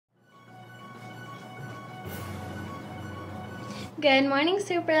Good morning,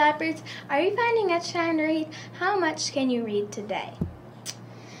 Super Leopards. Are you finding it time to read? How much can you read today?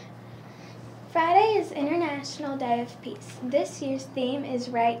 Friday is International Day of Peace. This year's theme is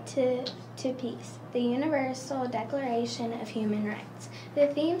Right to Peace, the Universal Declaration of Human Rights. The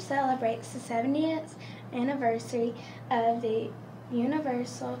theme celebrates the 70th anniversary of the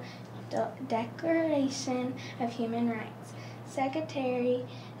Universal Declaration of Human Rights. Secretary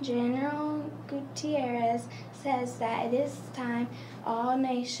General Gutierrez says that it is time all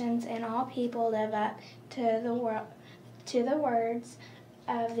nations and all people live up to the words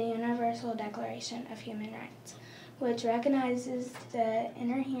of the Universal Declaration of Human Rights, which recognizes the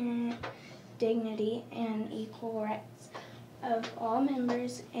inherent dignity and equal rights of all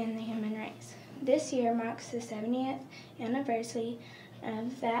members in the human race. This year marks the 70th anniversary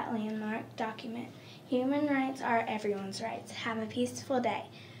of that landmark document. Human rights are everyone's rights. Have a peaceful day.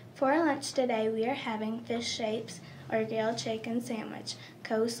 For lunch today, we are having fish shapes or grilled chicken sandwich,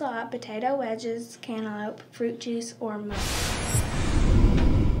 coleslaw, potato wedges, cantaloupe, fruit juice, or milk.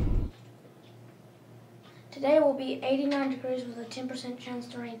 Today will be 89 degrees with a 10% chance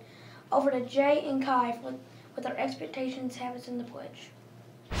to rain. Over to Jay and Kai with our expectations, habits, and the pledge.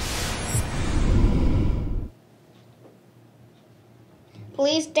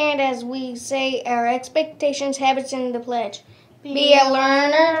 Please stand as we say our expectations, habits, and the pledge. Be a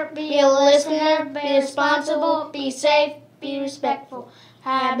learner, be a listener, be responsible, be safe, be respectful.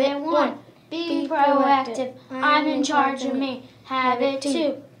 Habit 1, be proactive. I'm in charge of me. Habit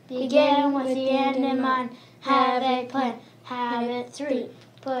 2, begin with the end in mind. Have a plan. Habit 3,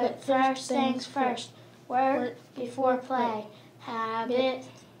 put first things first. Work before play. Habit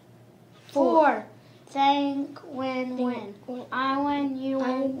 4, think win-win. I win, you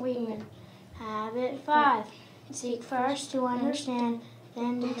win, we win. Habit 5, seek first to understand,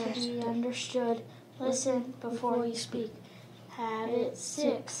 then to be understood. Listen before you speak. Habit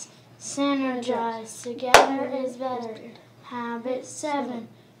 6, synergize. Together is better. Habit 7,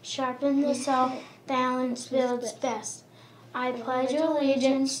 sharpen the saw. Balance builds best. I pledge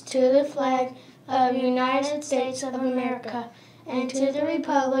allegiance to the flag of the United States of America and to the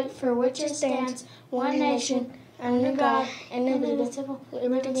republic for which it stands, one nation, under God, indivisible,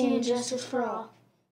 liberty and justice for all.